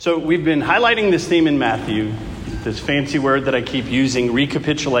So we've been highlighting this theme in Matthew, this fancy word that I keep using,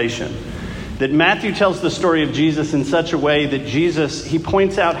 recapitulation. That Matthew tells the story of Jesus in such a way that he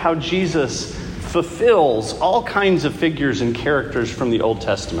points out how Jesus fulfills all kinds of figures and characters from the Old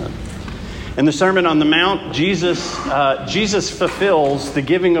Testament. In the Sermon on the Mount, Jesus fulfills the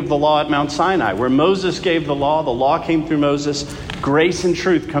giving of the law at Mount Sinai. Where Moses gave the law came through Moses, grace and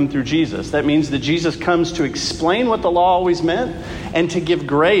truth come through Jesus. That means that Jesus comes to explain what the law always meant and to give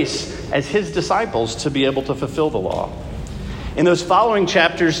grace as his disciples to be able to fulfill the law. In those following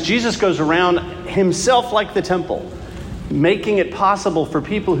chapters, Jesus goes around himself like the temple, making it possible for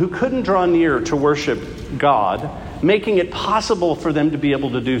people who couldn't draw near to worship God, making it possible for them to be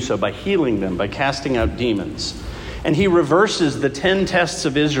able to do so by healing them, by casting out demons. And he reverses the 10 tests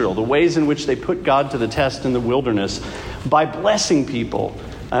of Israel, the ways in which they put God to the test in the wilderness, by blessing people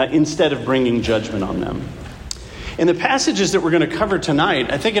instead of bringing judgment on them. In the passages that we're going to cover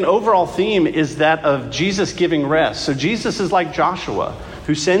tonight, I think an overall theme is that of Jesus giving rest. So Jesus is like Joshua,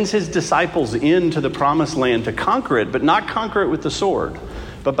 who sends his disciples into the promised land to conquer it, but not conquer it with the sword,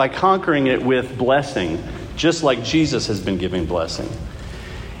 but by conquering it with blessing, just like Jesus has been giving blessing.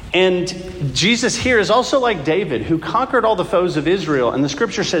 And Jesus here is also like David, who conquered all the foes of Israel, and the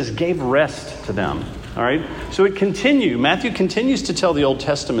scripture says gave rest to them. All right? So Matthew continues to tell the Old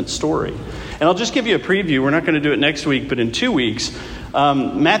Testament story. And I'll just give you a preview. We're not going to do it next week, but in 2 weeks,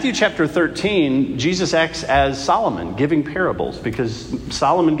 Matthew chapter 13, Jesus acts as Solomon, giving parables, because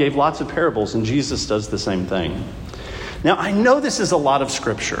Solomon gave lots of parables, and Jesus does the same thing. Now, I know this is a lot of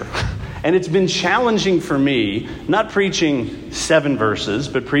scripture, and it's been challenging for me, not preaching 7 verses,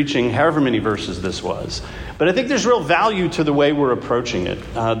 but preaching however many verses this was. But I think there's real value to the way we're approaching it.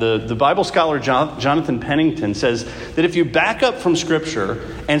 The Bible scholar Jonathan Pennington says that if you back up from Scripture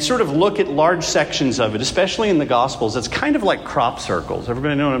and sort of look at large sections of it, especially in the Gospels, it's kind of like crop circles.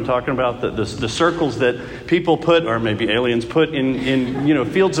 Everybody know what I'm talking about? The circles that people put, or maybe aliens put in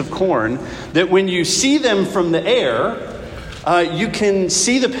fields of corn, that when you see them from the air, you can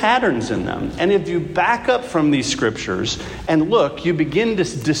see the patterns in them. And if you back up from these scriptures and look, you begin to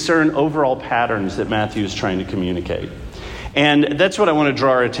discern overall patterns that Matthew is trying to communicate. And that's what I want to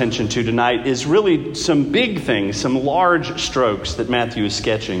draw our attention to tonight, is really some big things, some large strokes that Matthew is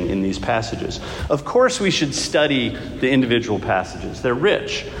sketching in these passages. Of course, we should study the individual passages. They're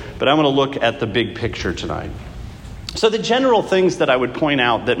rich, but I want to look at the big picture tonight. So the general things that I would point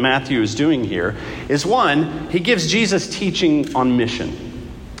out that Matthew is doing here is, one, he gives Jesus teaching on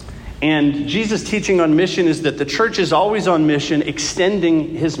mission. And Jesus' teaching on mission is that the church is always on mission,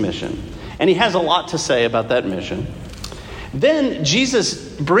 extending his mission. And he has a lot to say about that mission. Then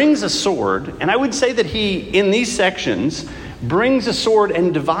Jesus brings a sword, and I would say that he, in these sections, brings a sword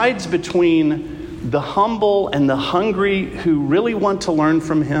and divides between the humble and the hungry who really want to learn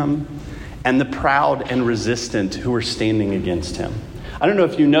from him, and the proud and resistant who are standing against him. I don't know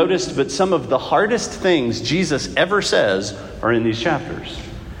if you noticed, but some of the hardest things Jesus ever says are in these chapters.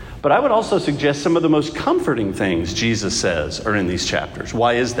 But I would also suggest some of the most comforting things Jesus says are in these chapters.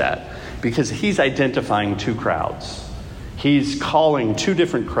 Why is that? Because he's identifying 2 crowds. He's calling 2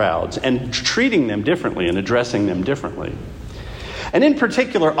 different crowds and treating them differently and addressing them differently. And in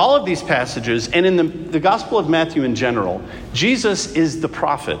particular, all of these passages, and in the Gospel of Matthew in general, Jesus is the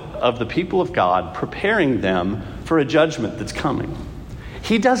prophet of the people of God, preparing them for a judgment that's coming.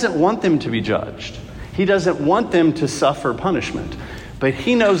 He doesn't want them to be judged. He doesn't want them to suffer punishment. But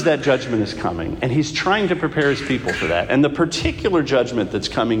he knows that judgment is coming, and he's trying to prepare his people for that. And the particular judgment that's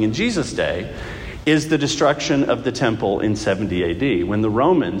coming in Jesus' day is the destruction of the temple in 70 AD, when the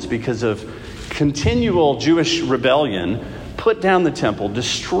Romans, because of continual Jewish rebellion, put down the temple,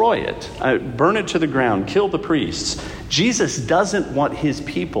 destroy it, burn it to the ground, kill the priests. Jesus doesn't want his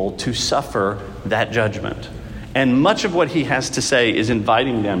people to suffer that judgment. And much of what he has to say is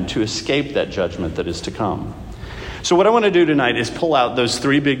inviting them to escape that judgment that is to come. So what I want to do tonight is pull out those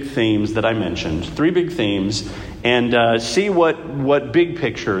 3 big themes that I mentioned, 3 big themes, and see what big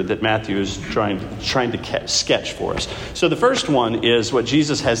picture that Matthew is trying to sketch for us. So the first one is what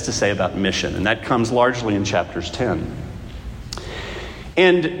Jesus has to say about mission, and that comes largely in chapters 10.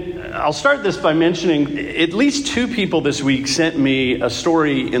 And I'll start this by mentioning at least 2 people this week sent me a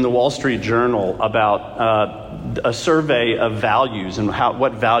story in the Wall Street Journal about a survey of values and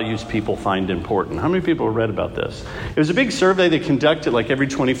what values people find important. How many people have read about this? It was a big survey they conducted like every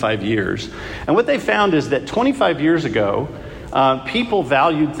 25 years. And what they found is that 25 years ago, people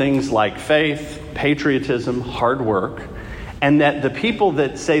valued things like faith, patriotism, hard work, and that the people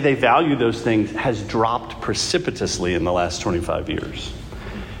that say they value those things has dropped precipitously in the last 25 years.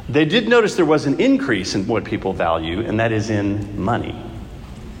 They did notice there was an increase in what people value, and that is in money.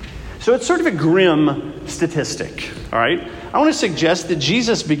 So it's sort of a grim statistic, all right? I want to suggest that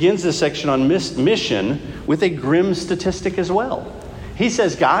Jesus begins this section on mission with a grim statistic as well. He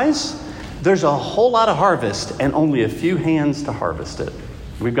says, guys, there's a whole lot of harvest and only a few hands to harvest it.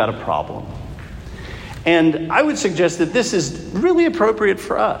 We've got a problem. And I would suggest that this is really appropriate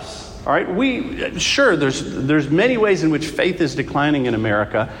for us. All right, there's many ways in which faith is declining in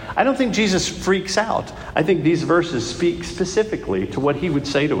America. I don't think Jesus freaks out. I think these verses speak specifically to what he would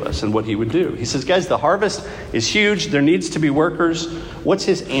say to us and what he would do. He says, guys, the harvest is huge. There needs to be workers. What's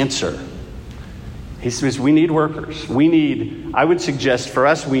his answer? He says, we need workers. I would suggest for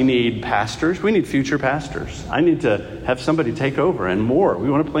us, we need pastors. We need future pastors. I need to have somebody take over and more.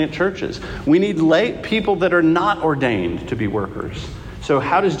 We want to plant churches. We need people that are not ordained to be workers. So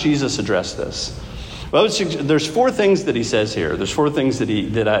how does Jesus address this? Well, there's four things that he says here. There's four things that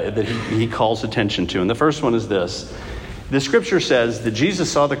he calls attention to. And the first one is this. The scripture says that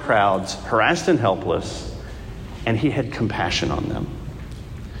Jesus saw the crowds harassed and helpless, and he had compassion on them.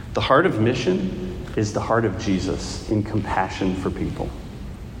 The heart of mission is the heart of Jesus in compassion for people.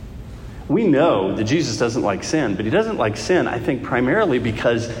 We know that Jesus doesn't like sin, but he doesn't like sin, I think, primarily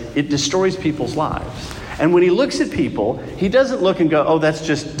because it destroys people's lives. And when he looks at people, he doesn't look and go, oh, that's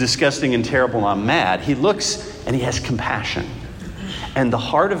just disgusting and terrible, I'm mad. He looks and he has compassion. And the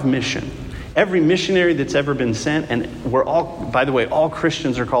heart of mission, every missionary that's ever been sent, and we're all, by the way, all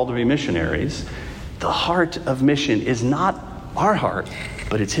Christians are called to be missionaries. The heart of mission is not our heart,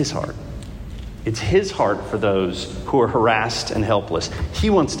 but it's his heart. It's his heart for those who are harassed and helpless.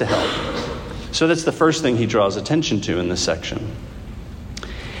 He wants to help. So that's the first thing he draws attention to in this section.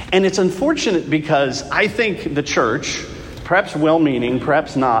 And it's unfortunate because I think the church, perhaps well-meaning,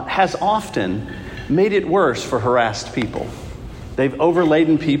 perhaps not, has often made it worse for harassed people. They've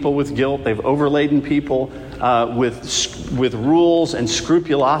overladen people with guilt. They've overladen people with rules and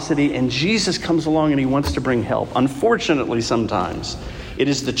scrupulosity. And Jesus comes along and he wants to bring help. Unfortunately, sometimes it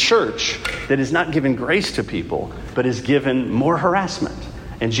is the church that is not given grace to people, but is given more harassment.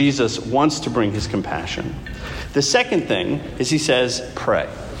 And Jesus wants to bring his compassion. The second thing is he says, pray.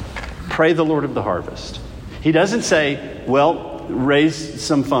 Pray the Lord of the harvest. He doesn't say, well, raise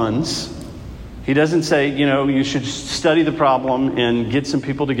some funds. He doesn't say, you should study the problem and get some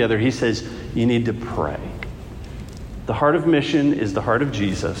people together. He says, you need to pray. The heart of mission is the heart of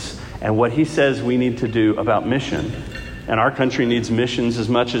Jesus. And what he says we need to do about mission, and our country needs missions as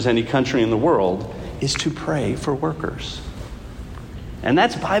much as any country in the world, is to pray for workers. And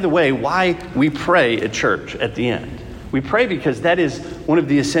that's, by the way, why we pray at church at the end. We pray because that is one of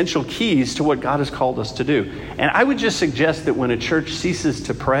the essential keys to what God has called us to do. And I would just suggest that when a church ceases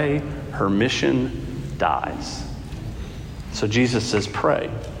to pray, her mission dies. So Jesus says,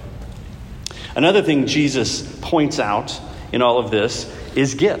 pray. Another thing Jesus points out in all of this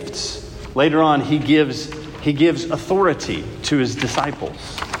is gifts. Later on, he gives authority to his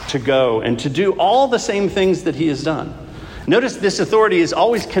disciples to go and to do all the same things that he has done. Notice this authority is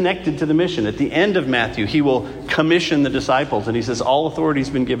always connected to the mission. At the end of Matthew, he will commission the disciples, and he says, all authority has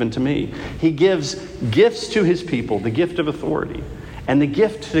been given to me. He gives gifts to his people, the gift of authority, and the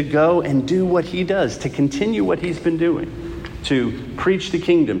gift to go and do what he does, to continue what he's been doing, to preach the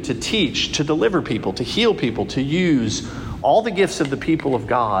kingdom, to teach, to deliver people, to heal people, to use all the gifts of the people of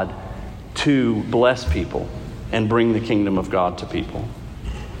God to bless people and bring the kingdom of God to people.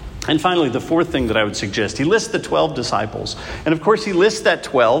 And finally, the fourth thing that I would suggest, he lists the 12 disciples. And of course, he lists that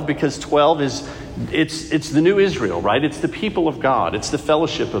 12 because 12 is, it's the new Israel, right? It's the people of God. It's the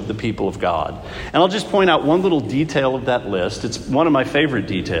fellowship of the people of God. And I'll just point out one little detail of that list. It's one of my favorite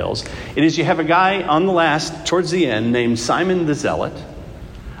details. It is you have a guy on the last, towards the end, named Simon the Zealot.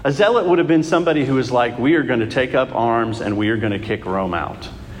 A zealot would have been somebody who was like, we are going to take up arms and we are going to kick Rome out.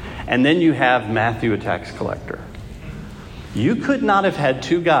 And then you have Matthew, a tax collector. You could not have had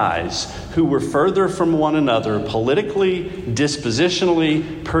two guys who were further from one another politically,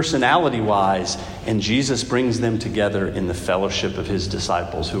 dispositionally, personality-wise, and Jesus brings them together in the fellowship of his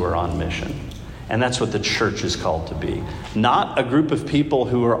disciples who are on mission. And that's what the church is called to be. Not a group of people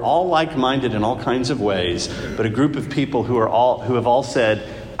who are all like-minded in all kinds of ways, but a group of people who have all said,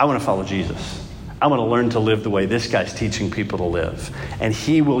 I want to follow Jesus. I want to learn to live the way this guy's teaching people to live. And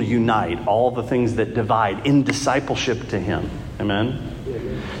he will unite all the things that divide in discipleship to him.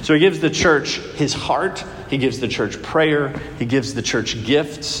 Amen? So he gives the church his heart. He gives the church prayer. He gives the church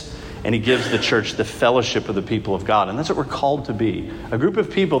gifts. And he gives the church the fellowship of the people of God. And that's what we're called to be. A group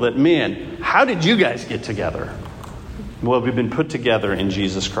of people that, man, how did you guys get together? Well, we've been put together in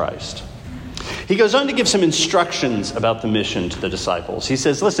Jesus Christ. He goes on to give some instructions about the mission to the disciples. He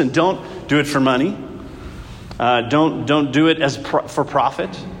says, listen, don't do it for money. Don't do it for profit.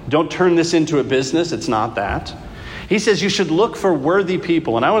 Don't turn this into a business. It's not that. He says you should look for worthy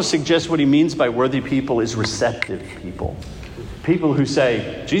people. And I want to suggest what he means by worthy people is receptive people. People who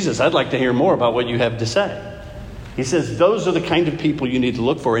say, Jesus, I'd like to hear more about what you have to say. He says those are the kind of people you need to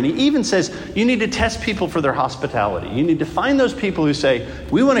look for. And he even says you need to test people for their hospitality. You need to find those people who say,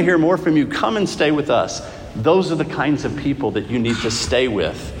 we want to hear more from you. Come and stay with us. Those are the kinds of people that you need to stay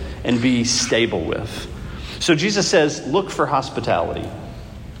with and be stable with. So Jesus says, look for hospitality.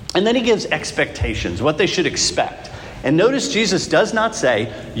 And then he gives expectations, what they should expect. And notice Jesus does not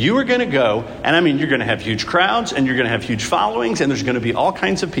say, you are going to go, and I mean, you're going to have huge crowds, and you're going to have huge followings, and there's going to be all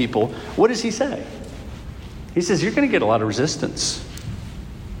kinds of people. What does he say? He says, you're going to get a lot of resistance.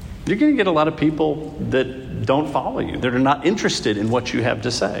 You're going to get a lot of people that don't follow you, that are not interested in what you have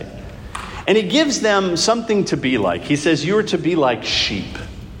to say. And he gives them something to be like. He says, you are to be like sheep.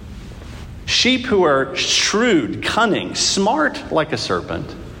 Sheep who are shrewd, cunning, smart like a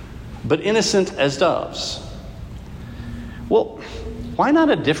serpent, but innocent as doves. Well, why not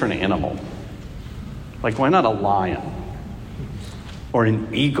a different animal? Like, why not a lion or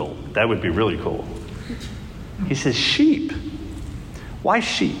an eagle? That would be really cool. He says sheep. Why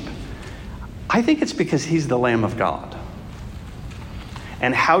sheep? I think it's because he's the Lamb of God.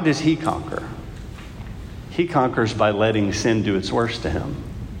 And how does he conquer? He conquers by letting sin do its worst to him.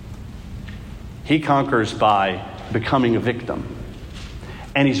 He conquers by becoming a victim.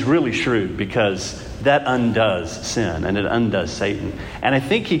 And he's really shrewd because that undoes sin and it undoes Satan. And I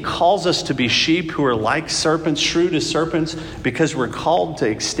think he calls us to be sheep who are like serpents, shrewd as serpents, because we're called to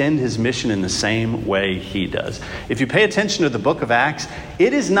extend his mission in the same way he does. If you pay attention to the book of Acts,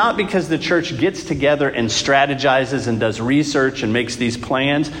 it is not because the church gets together and strategizes and does research and makes these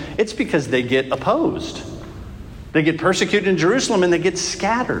plans. It's because they get opposed. They get persecuted in Jerusalem and they get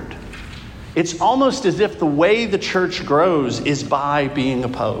scattered. It's almost as if the way the church grows is by being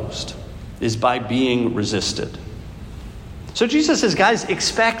opposed, is by being resisted. So Jesus says, guys,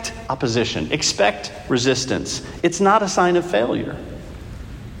 expect opposition, expect resistance. It's not a sign of failure.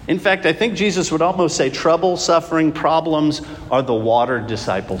 In fact, I think Jesus would almost say trouble, suffering, problems are the water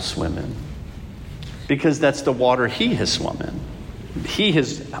disciples swim in, because that's the water he has swum in. He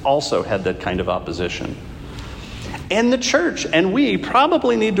has also had that kind of opposition. And the church and we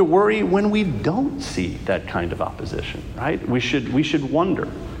probably need to worry when we don't see that kind of opposition, right? We should wonder.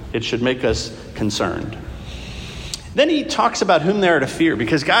 It should make us concerned. Then he talks about whom they are to fear,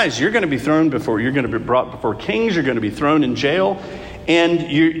 because guys, you're going to be you're going to be brought before kings, you're going to be thrown in jail,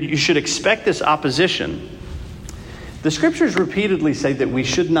 and you should expect this opposition. The scriptures repeatedly say that we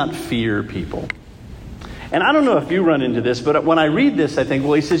should not fear people. And I don't know if you run into this, but when I read this, I think,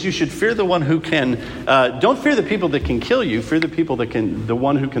 well, he says you should fear the one who can, don't fear the people that can kill you, fear the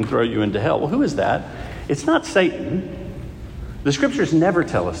one who can throw you into hell. Well, who is that? It's not Satan. The scriptures never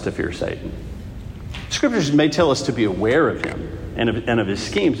tell us to fear Satan. Scriptures may tell us to be aware of him and of his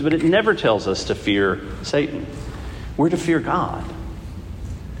schemes, but it never tells us to fear Satan. We're to fear God.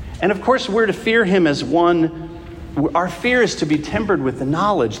 And of course, we're to fear him as one. Our fear is to be tempered with the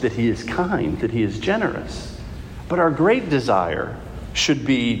knowledge that he is kind, that he is generous. But our great desire should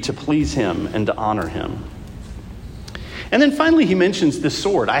be to please him and to honor him. And then finally, he mentions the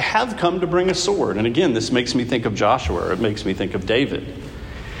sword. I have come to bring a sword. And again, this makes me think of Joshua, or it makes me think of David.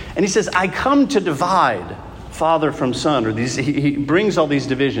 And he says, I come to divide father from son, or he brings all these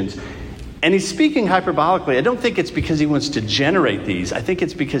divisions. And he's speaking hyperbolically. I don't think it's because he wants to generate these. I think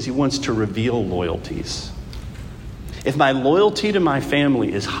it's because he wants to reveal loyalties. If my loyalty to my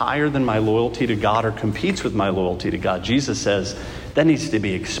family is higher than my loyalty to God or competes with my loyalty to God, Jesus says that needs to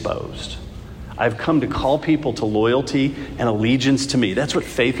be exposed. I've come to call people to loyalty and allegiance to me. That's what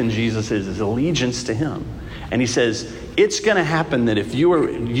faith in Jesus is allegiance to him. And he says, it's going to happen that if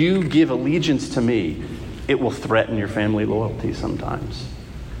you give allegiance to me, it will threaten your family loyalty sometimes.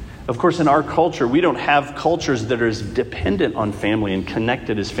 Of course, in our culture, we don't have cultures that are as dependent on family and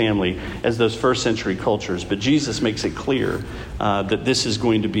connected as family as those first century cultures. But Jesus makes it clear that this is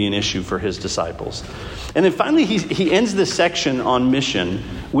going to be an issue for his disciples. And then finally, he ends this section on mission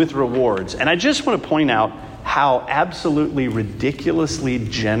with rewards. And I just want to point out how absolutely ridiculously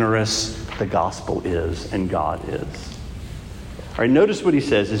generous the gospel is and God is. All right, notice what he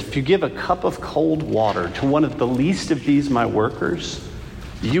says is, if you give a cup of cold water to one of the least of these my workers,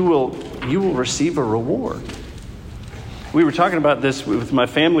 you will receive a reward. We were talking about this with my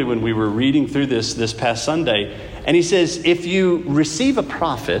family when we were reading through this past Sunday. And he says, if you receive a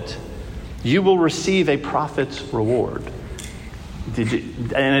prophet, you will receive a prophet's reward.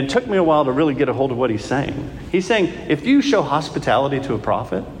 And it took me a while to really get a hold of what he's saying. He's saying, if you show hospitality to a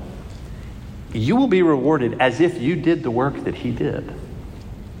prophet, you will be rewarded as if you did the work that he did.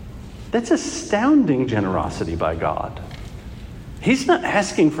 That's astounding generosity by God. He's not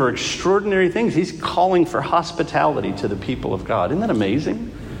asking for extraordinary things. He's calling for hospitality to the people of God. Isn't that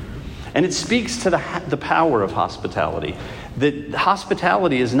amazing? And it speaks to the power of hospitality. That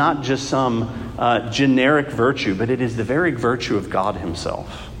hospitality is not just some generic virtue, but it is the very virtue of God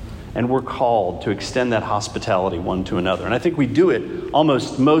himself. And we're called to extend that hospitality one to another. And I think we do it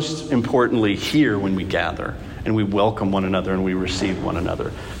almost most importantly here when we gather and we welcome one another and we receive one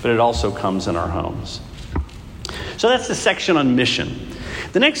another. But it also comes in our homes. So that's the section on mission.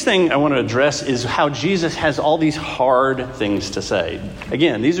 The next thing I want to address is how Jesus has all these hard things to say.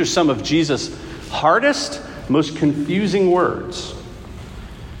 Again, these are some of Jesus' hardest, most confusing words.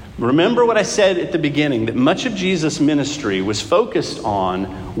 Remember what I said at the beginning, that much of Jesus' ministry was focused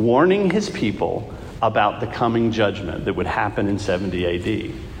on warning his people about the coming judgment that would happen in 70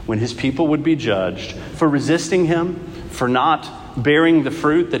 AD, when his people would be judged for resisting him, for not bearing the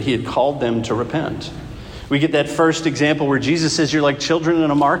fruit that he had called them to repent. We get that first example where Jesus says you're like children in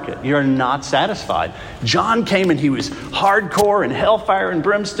a market. You're not satisfied. John came and he was hardcore and hellfire and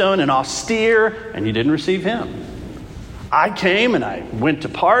brimstone and austere, and you didn't receive him. I came and I went to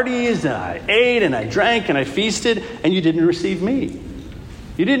parties and I ate and I drank and I feasted, and you didn't receive me.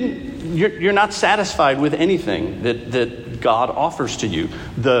 You're not satisfied with anything that God offers to you.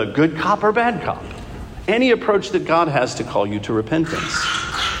 The good cop or bad cop. Any approach that God has to call you to repentance.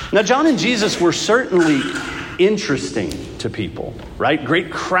 Now, John and Jesus were certainly interesting to people, right? Great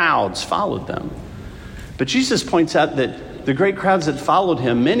crowds followed them. But Jesus points out that the great crowds that followed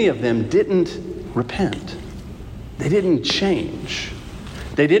him, many of them didn't repent. They didn't change.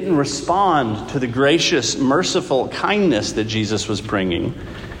 They didn't respond to the gracious, merciful kindness that Jesus was bringing.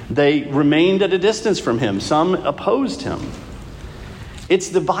 They remained at a distance from him. Some opposed him. It's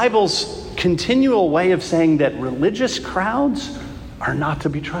the Bible's continual way of saying that religious crowds are not to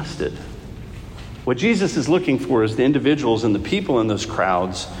be trusted. What Jesus is looking for is the individuals and the people in those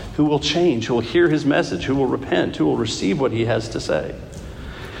crowds who will change, who will hear his message, who will repent, who will receive what he has to say.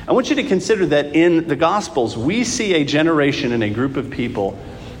 I want you to consider that in the Gospels, we see a generation and a group of people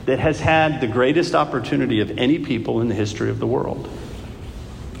that has had the greatest opportunity of any people in the history of the world.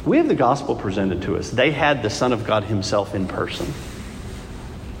 We have the gospel presented to us. They had the Son of God himself in person.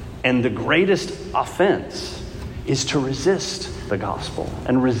 And the greatest offense is to resist the gospel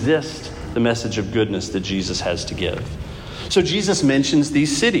and resist the message of goodness that Jesus has to give. So Jesus mentions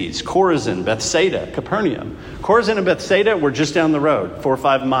these cities, Chorazin, Bethsaida, Capernaum. Chorazin and Bethsaida were just down the road, 4 or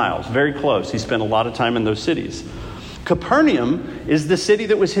 5 miles, very close. He spent a lot of time in those cities. Capernaum is the city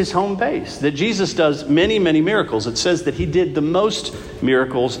that was his home base, that Jesus does many, many miracles. It says that he did the most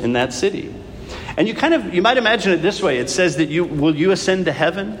miracles in that city. And you might imagine it this way. It says that will you ascend to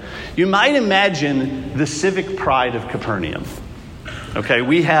heaven? You might imagine the civic pride of Capernaum. Okay,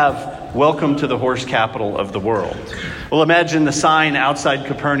 we have welcome to the horse capital of the world. Well, imagine the sign outside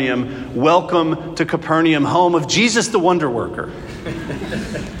Capernaum, welcome to Capernaum, home of Jesus the wonder worker.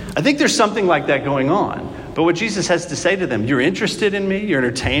 I think there's something like that going on. But what Jesus has to say to them, you're interested in me, you're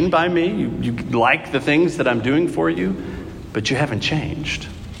entertained by me, you like the things that I'm doing for you, but you haven't changed.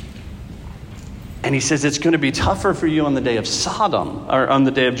 And he says it's going to be tougher for you on the day of Sodom, or on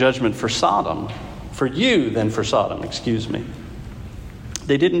the day of judgment for Sodom, for you than for Sodom, excuse me.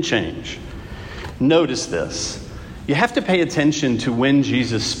 They didn't change. Notice this. You have to pay attention to when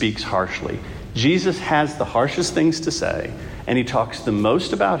Jesus speaks harshly. Jesus has the harshest things to say, and he talks the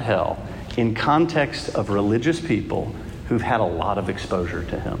most about hell in context of religious people who've had a lot of exposure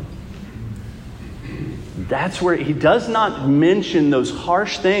to him. That's where he does not mention those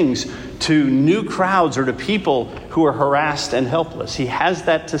harsh things to new crowds or to people who are harassed and helpless. He has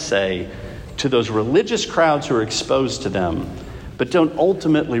that to say to those religious crowds who are exposed to them, but don't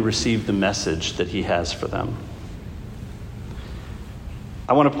ultimately receive the message that he has for them.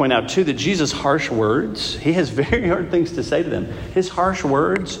 I want to point out, too, that Jesus' harsh words, he has very hard things to say to them. His harsh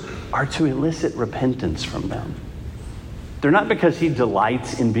words are to elicit repentance from them. They're not because he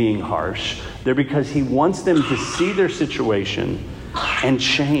delights in being harsh. They're because he wants them to see their situation and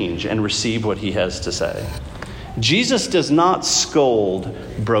change and receive what he has to say. Jesus does not scold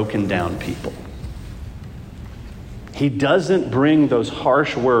broken down people. He doesn't bring those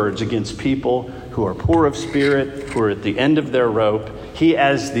harsh words against people who are poor of spirit, who are at the end of their rope. He,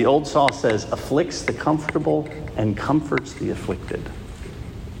 as the old saw says, afflicts the comfortable and comforts the afflicted.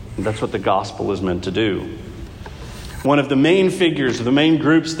 And that's what the gospel is meant to do. One of the main figures, the main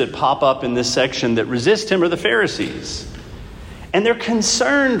groups that pop up in this section that resist him are the Pharisees. And they're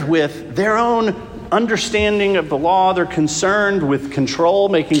concerned with their own understanding of the law. They're concerned with control,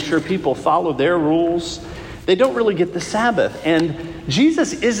 making sure people follow their rules. They don't really get the Sabbath. And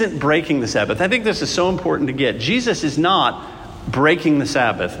Jesus isn't breaking the Sabbath. I think this is so important to get. Jesus is not breaking the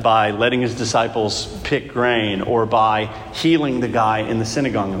Sabbath by letting his disciples pick grain or by healing the guy in the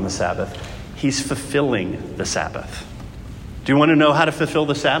synagogue on the Sabbath. He's fulfilling the Sabbath. Do you want to know how to fulfill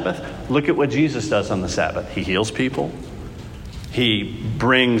the Sabbath? Look at what Jesus does on the Sabbath. He heals people. He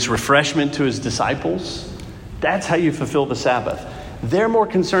brings refreshment to his disciples. That's how you fulfill the Sabbath. They're more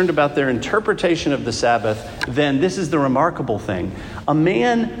concerned about their interpretation of the Sabbath than, this is the remarkable thing, a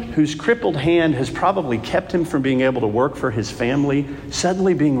man whose crippled hand has probably kept him from being able to work for his family,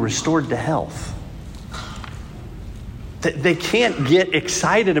 suddenly being restored to health. They can't get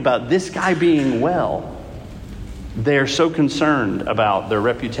excited about this guy being well. They're so concerned about their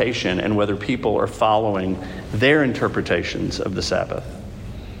reputation and whether people are following their interpretations of the Sabbath.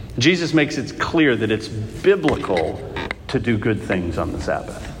 Jesus makes it clear that it's biblical to do good things on the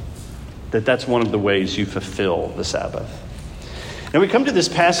Sabbath. That's one of the ways you fulfill the Sabbath. Now we come to this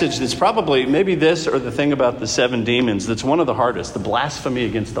passage that's probably, maybe this or the thing about the 7 demons, that's one of the hardest, the blasphemy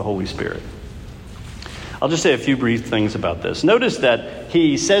against the Holy Spirit. I'll just say a few brief things about this. Notice that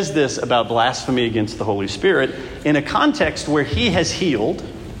he says this about blasphemy against the Holy Spirit in a context where he has healed,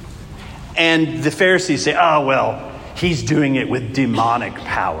 and the Pharisees say, oh, well, he's doing it with demonic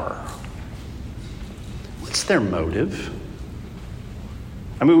power. What's their motive?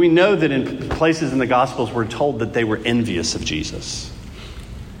 I mean, we know that in places in the Gospels we're told that they were envious of Jesus.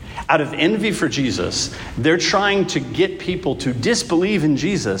 Out of envy for Jesus, they're trying to get people to disbelieve in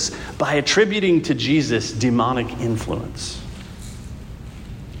Jesus by attributing to Jesus demonic influence.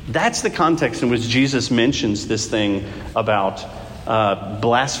 That's the context in which Jesus mentions this thing about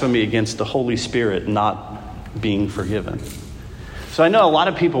blasphemy against the Holy Spirit not being forgiven. So I know a lot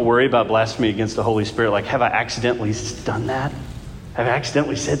of people worry about blasphemy against the Holy Spirit, like, have I accidentally done that? Have I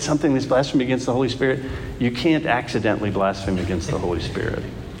accidentally said something that's blasphemy against the Holy Spirit? You can't accidentally blaspheme against the Holy Spirit.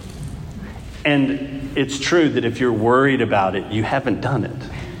 And it's true that if you're worried about it, you haven't done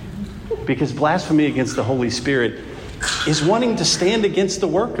it. Because blasphemy against the Holy Spirit is wanting to stand against the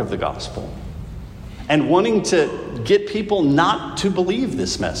work of the gospel and wanting to get people not to believe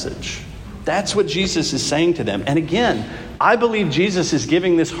this message. That's what Jesus is saying to them. And again, I believe Jesus is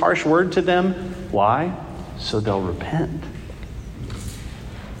giving this harsh word to them. Why? So they'll repent.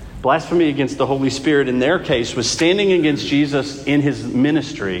 Blasphemy against the Holy Spirit in their case was standing against Jesus in his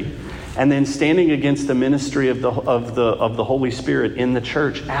ministry, and then standing against the ministry of the Holy Spirit in the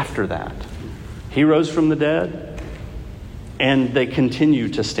church after that. He rose from the dead, and they continue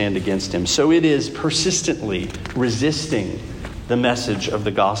to stand against him. So it is persistently resisting the message of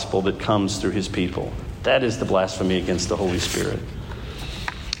the gospel that comes through his people. That is the blasphemy against the Holy Spirit.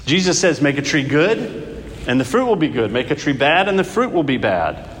 Jesus says, make a tree good, and the fruit will be good. Make a tree bad, and the fruit will be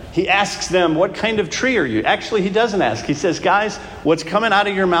bad. He asks them, what kind of tree are you? Actually, he doesn't ask. He says, guys, what's coming out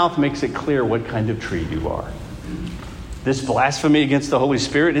of your mouth makes it clear what kind of tree you are. This blasphemy against the Holy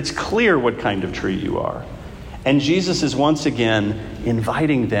Spirit, it's clear what kind of tree you are. And Jesus is once again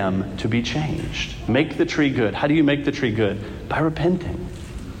inviting them to be changed. Make the tree good. How do you make the tree good? By repenting.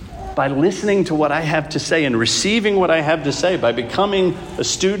 By listening to what I have to say and receiving what I have to say. By becoming a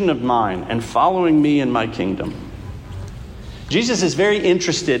student of mine and following me in my kingdom. Jesus is very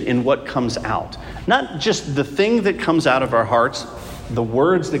interested in what comes out. Not just the thing that comes out of our hearts, the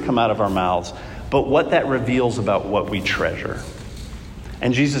words that come out of our mouths, but what that reveals about what we treasure.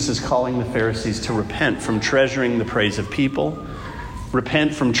 And Jesus is calling the Pharisees to repent from treasuring the praise of people,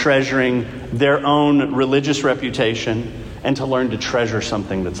 repent from treasuring their own religious reputation, and to learn to treasure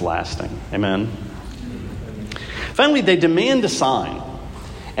something that's lasting. Amen? Finally, they demand a sign.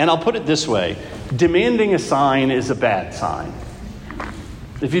 And I'll put it this way. Demanding a sign is a bad sign.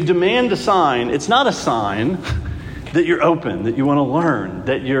 If you demand a sign, it's not a sign that you're open, that you want to learn,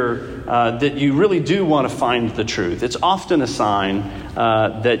 that you really do want to find the truth. It's often a sign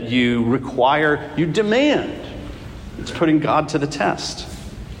that you require, you demand. It's putting God to the test.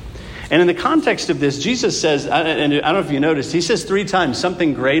 And in the context of this, Jesus says, and I don't know if you noticed, he says 3 times,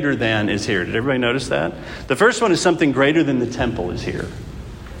 something greater than is here. Did everybody notice that? The first one is something greater than the temple is here.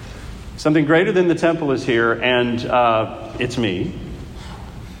 Something greater than the temple is here, and it's me.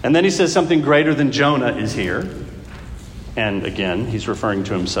 And then he says something greater than Jonah is here. And again, he's referring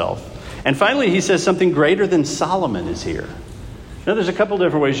to himself. And finally, he says something greater than Solomon is here. Now, there's a couple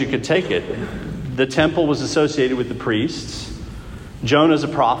different ways you could take it. The temple was associated with the priests. Jonah's a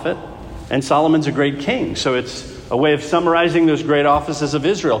prophet. And Solomon's a great king. So it's a way of summarizing those great offices of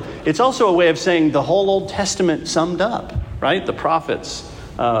Israel. It's also a way of saying the whole Old Testament summed up, right? The prophets,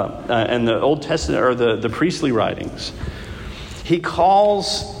 and the Old Testament, or the priestly writings. He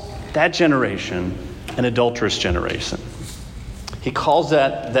calls that generation an adulterous generation. He calls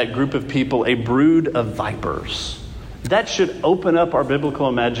that group of people a brood of vipers. That should open up our biblical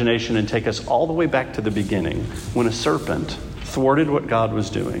imagination and take us all the way back to the beginning, when a serpent thwarted what God was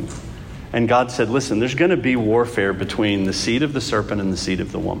doing. And God said, listen, there's going to be warfare between the seed of the serpent and the seed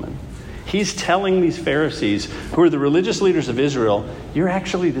of the woman. He's telling these Pharisees, who are the religious leaders of Israel, you're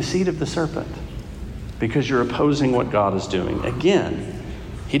actually the seed of the serpent because you're opposing what God is doing. Again,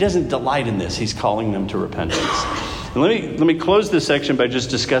 he doesn't delight in this. He's calling them to repentance. And let me close this section by just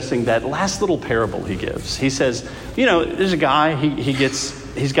discussing that last little parable he gives. He says, there's a guy,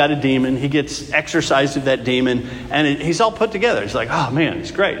 he's got a demon. He gets exorcised of that demon, and he's all put together. He's like, oh man,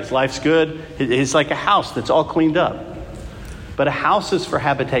 it's great. His life's good. It's like a house that's all cleaned up. But a house is for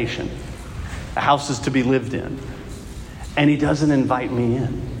habitation. A house is to be lived in. And he doesn't invite me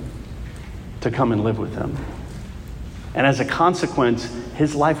in to come and live with him. And as a consequence,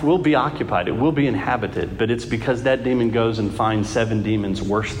 his life will be occupied. It will be inhabited. But it's because that demon goes and finds 7 demons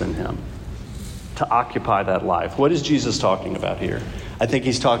worse than him to occupy that life. What is Jesus talking about here? I think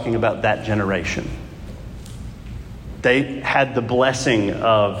he's talking about that generation. They had the blessing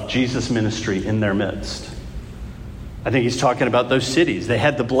of Jesus' ministry in their midst. I think he's talking about those cities. They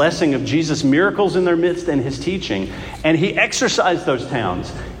had the blessing of Jesus' miracles in their midst and his teaching. And he exorcised those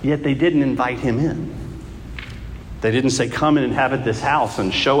towns, yet they didn't invite him in. They didn't say, come and inhabit this house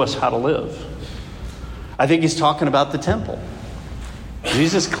and show us how to live. I think he's talking about the temple.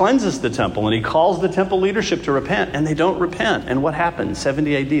 Jesus cleanses the temple and he calls the temple leadership to repent, and they don't repent. And what happens?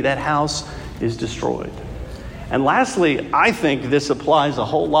 70 AD, that house is destroyed. And lastly, I think this applies a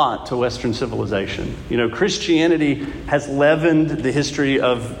whole lot to Western civilization. Christianity has leavened the history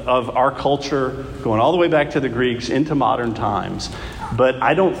of our culture, going all the way back to the Greeks into modern times. But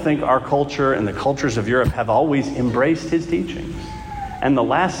I don't think our culture and the cultures of Europe have always embraced his teachings. And the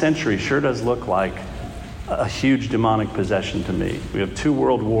last century sure does look like a huge demonic possession to me. We have 2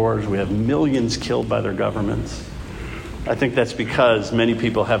 world wars. We have millions killed by their governments. I think that's because many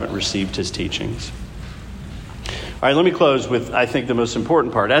people haven't received his teachings. All right, let me close with, I think, the most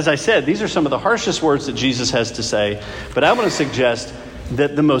important part. As I said, these are some of the harshest words that Jesus has to say, but I want to suggest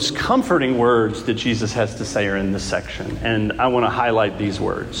that the most comforting words that Jesus has to say are in this section, and I want to highlight these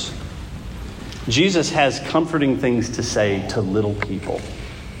words. Jesus has comforting things to say to little people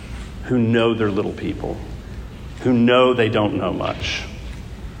who know they're little people, who know they don't know much.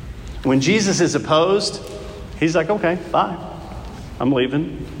 When Jesus is opposed, he's like, okay, bye, I'm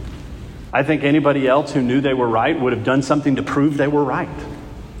leaving. I think anybody else who knew they were right would have done something to prove they were right.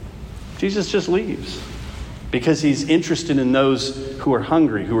 Jesus just leaves because he's interested in those who are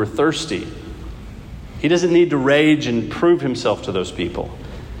hungry, who are thirsty. He doesn't need to rage and prove himself to those people.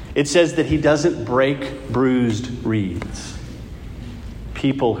 It says that he doesn't break bruised reeds.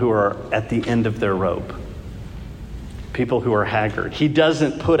 People who are at the end of their rope. People who are haggard. He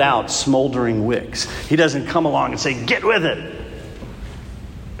doesn't put out smoldering wicks. He doesn't come along and say, get with it.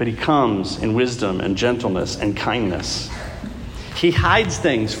 But he comes in wisdom and gentleness and kindness. He hides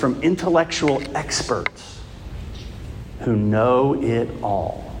things from intellectual experts who know it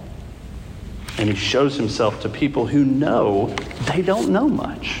all. And he shows himself to people who know they don't know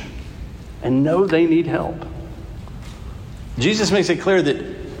much and know they need help. Jesus makes it clear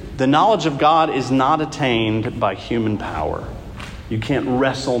that the knowledge of God is not attained by human power. You can't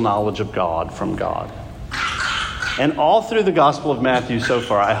wrestle knowledge of God from God. And all through the Gospel of Matthew so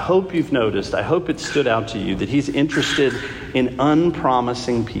far, I hope you've noticed, I hope it stood out to you, that he's interested in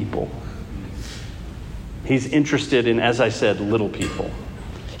unpromising people. He's interested in, as I said, little people.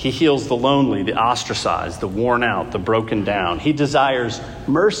 He heals the lonely, the ostracized, the worn out, the broken down. He desires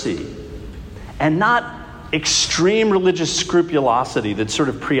mercy and not extreme religious scrupulosity that's sort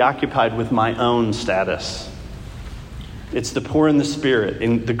of preoccupied with my own status. It's the poor in the spirit,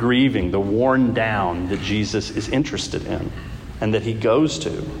 in the grieving, the worn down that Jesus is interested in and that he goes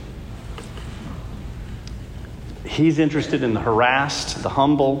to. He's interested in the harassed, the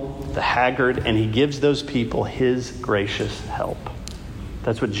humble, the haggard, and he gives those people his gracious help.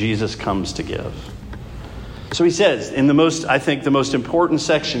 That's what Jesus comes to give. So he says in the most important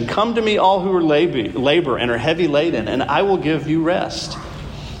section, come to me all who are labor and are heavy laden, and I will give you rest.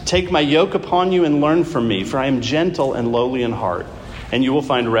 Take my yoke upon you and learn from me, for I am gentle and lowly in heart, and you will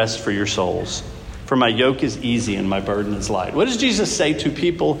find rest for your souls. For my yoke is easy and my burden is light. What does Jesus say to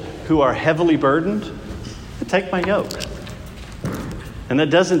people who are heavily burdened? Take my yoke. And that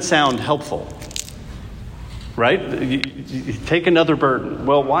doesn't sound helpful, right? You take another burden.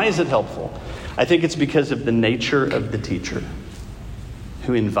 Well, why is it helpful? I think it's because of the nature of the teacher.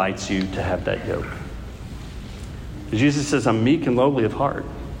 who invites you to have that yoke. Jesus says, I'm meek and lowly of heart.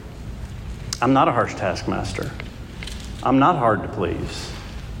 I'm not a harsh taskmaster. I'm not hard to please.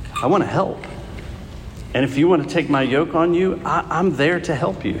 I want to help. And if you want to take my yoke on you, I'm there to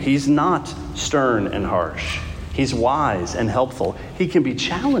help you. He's not stern and harsh. He's wise and helpful. He can be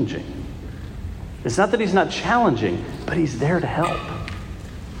challenging. It's not that he's not challenging, but he's there to help.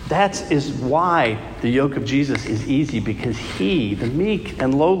 That is why the yoke of Jesus is easy, because he, the meek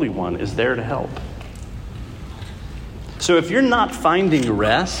and lowly one, is there to help. So if you're not finding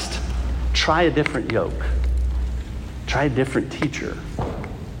rest, try a different yoke. Try a different teacher.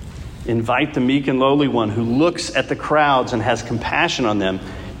 Invite the meek and lowly one who looks at the crowds and has compassion on them.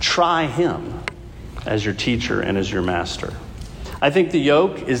 Try him as your teacher and as your master. I think the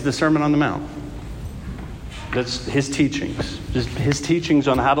yoke is the Sermon on the Mount. That's his teachings. Just his teachings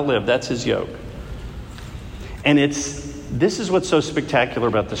on how to live. That's his yoke. And this is what's so spectacular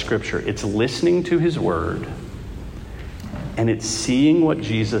about the scripture. It's listening to his word, and it's seeing what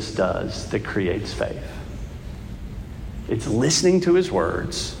Jesus does that creates faith. It's listening to his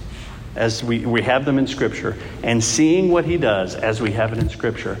words as we have them in scripture, and seeing what he does as we have it in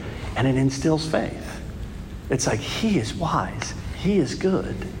scripture, and it instills faith. It's like, he is wise. He is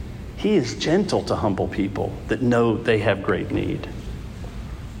good. He is gentle to humble people that know they have great need.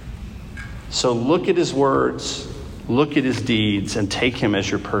 So look at his words, look at his deeds, and take him as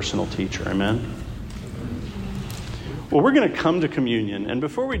your personal teacher. Amen? Well, we're going to come to communion. And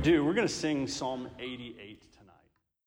before we do, we're going to sing Psalm 88.